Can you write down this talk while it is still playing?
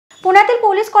पुण्यातील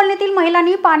पोलीस कॉलनीतील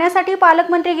महिलांनी पाण्यासाठी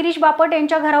पालकमंत्री गिरीश बापट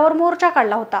यांच्या घरावर मोर्चा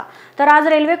काढला होता। तर आज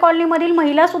रेल्वे कॉलनीमधील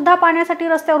महिला सुद्धा पाण्यासाठी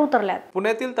रस्त्यावर उतरल्यात।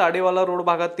 पुण्यातील ताडेवाला रोड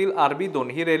भागातील RB2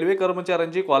 ही रेल्वे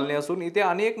कर्मचाऱ्यांची कॉलनी असून इथे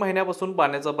अनेक महिन्यापासून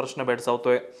पाण्याचा प्रश्न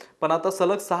भेडसावतोय। पण आता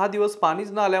सलग 6 दिवस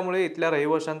पाणीच न आल्यामुळे इथल्या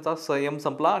रहिवाशांचा संयम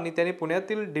संपला आणि त्यांनी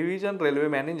पुण्यातील डिव्हिजन रेल्वे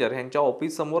मॅनेजर यांच्या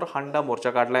ऑफिस समोर हांडा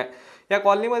मोर्चा काढलाय। या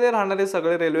कॉलनीमध्ये राहणारे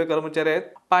सगळे रेल्वे कर्मचारी आहेत।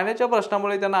 पाण्याच्या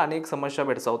प्रश्नामुळे त्यांना अनेक समस्या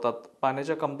भेडसावतात।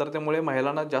 पाण्याच्या कमतरतेमुळे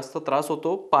महिलांना जास्त त्रास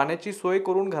होतो। पाण्याची सोय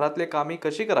करून घरातले कामे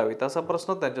कशी करावीत असा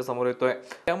प्रश्न त्यांच्या समोर येतोय।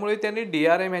 त्यामुळे त्यांनी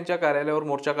DRM यांच्या कार्यालयावर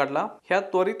मोर्चा काढला। ह्यात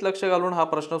त्वरित लक्ष घालून हा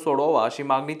प्रश्न सोडवावा अशी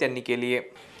मागणी त्यांनी केली आहे।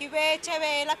 की वेळच्या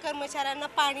वेळेला कर्मचाऱ्यांना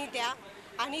पाणी द्या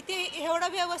आणि ते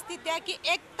एवढं व्यवस्थित द्या की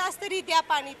 1 तास तरी द्या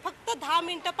पाणी। फक्त 10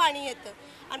 मिनिटं पाणी येतं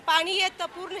आणि पाणी येतं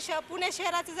पूर्ण पुणे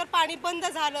शहराचं जर पाणी बंद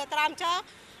झालं तर आमच्या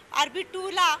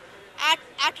RB2ला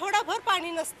आठवडाभर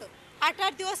पाणी नसतं।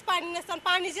 8-8 दिवस पाणी नसतं।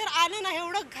 पाणी जर आलं ना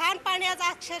एवढं घाण पाणी आज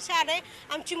अक्षरशः आलंय,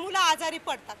 आमची मुलं आजारी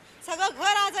पडतात। सगळं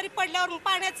घर आजारी पडल्यावर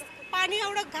पाणी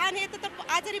एवढं घाण येतं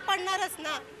तर आजारी पडणारच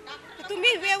ना। तर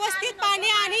तुम्ही व्यवस्थित पाणी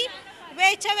आणि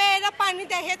वेळच्या वेळेला पाणी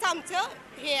द्या, हेच आमचं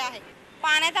हे आहे।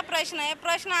 पाण्याचा प्रश्न आहे।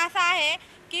 प्रश्न असा आहे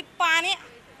की पाणी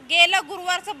गेलं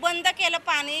गुरुवारचं बंद केलं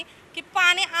पाणी की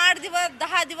पाणी 8 दिवस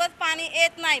 10 दिवस पाणी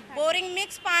येत नाही। बोरिंग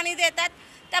मिक्स पाणी देतात।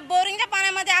 त्या बोरिंगच्या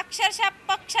पाण्यामध्ये अक्षरशः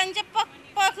पक्ष्यांचे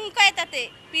पंख येतात ते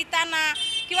पिताना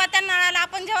किंवा त्या नळाला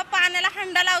आपण जेव्हा पाण्याला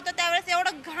हंडा लावतो त्यावेळेस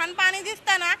एवढं घाण पाणी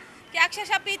दिसतं ना की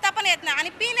अक्षरशः पिता पण येत नाही आणि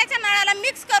पिण्याच्या नळाला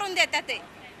मिक्स करून देतात ते।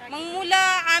 मग मुलं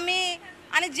आम्ही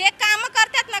आणि जे काम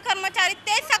करतात ना कर्मचारी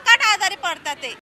ते सकट आजारी पडतात ते।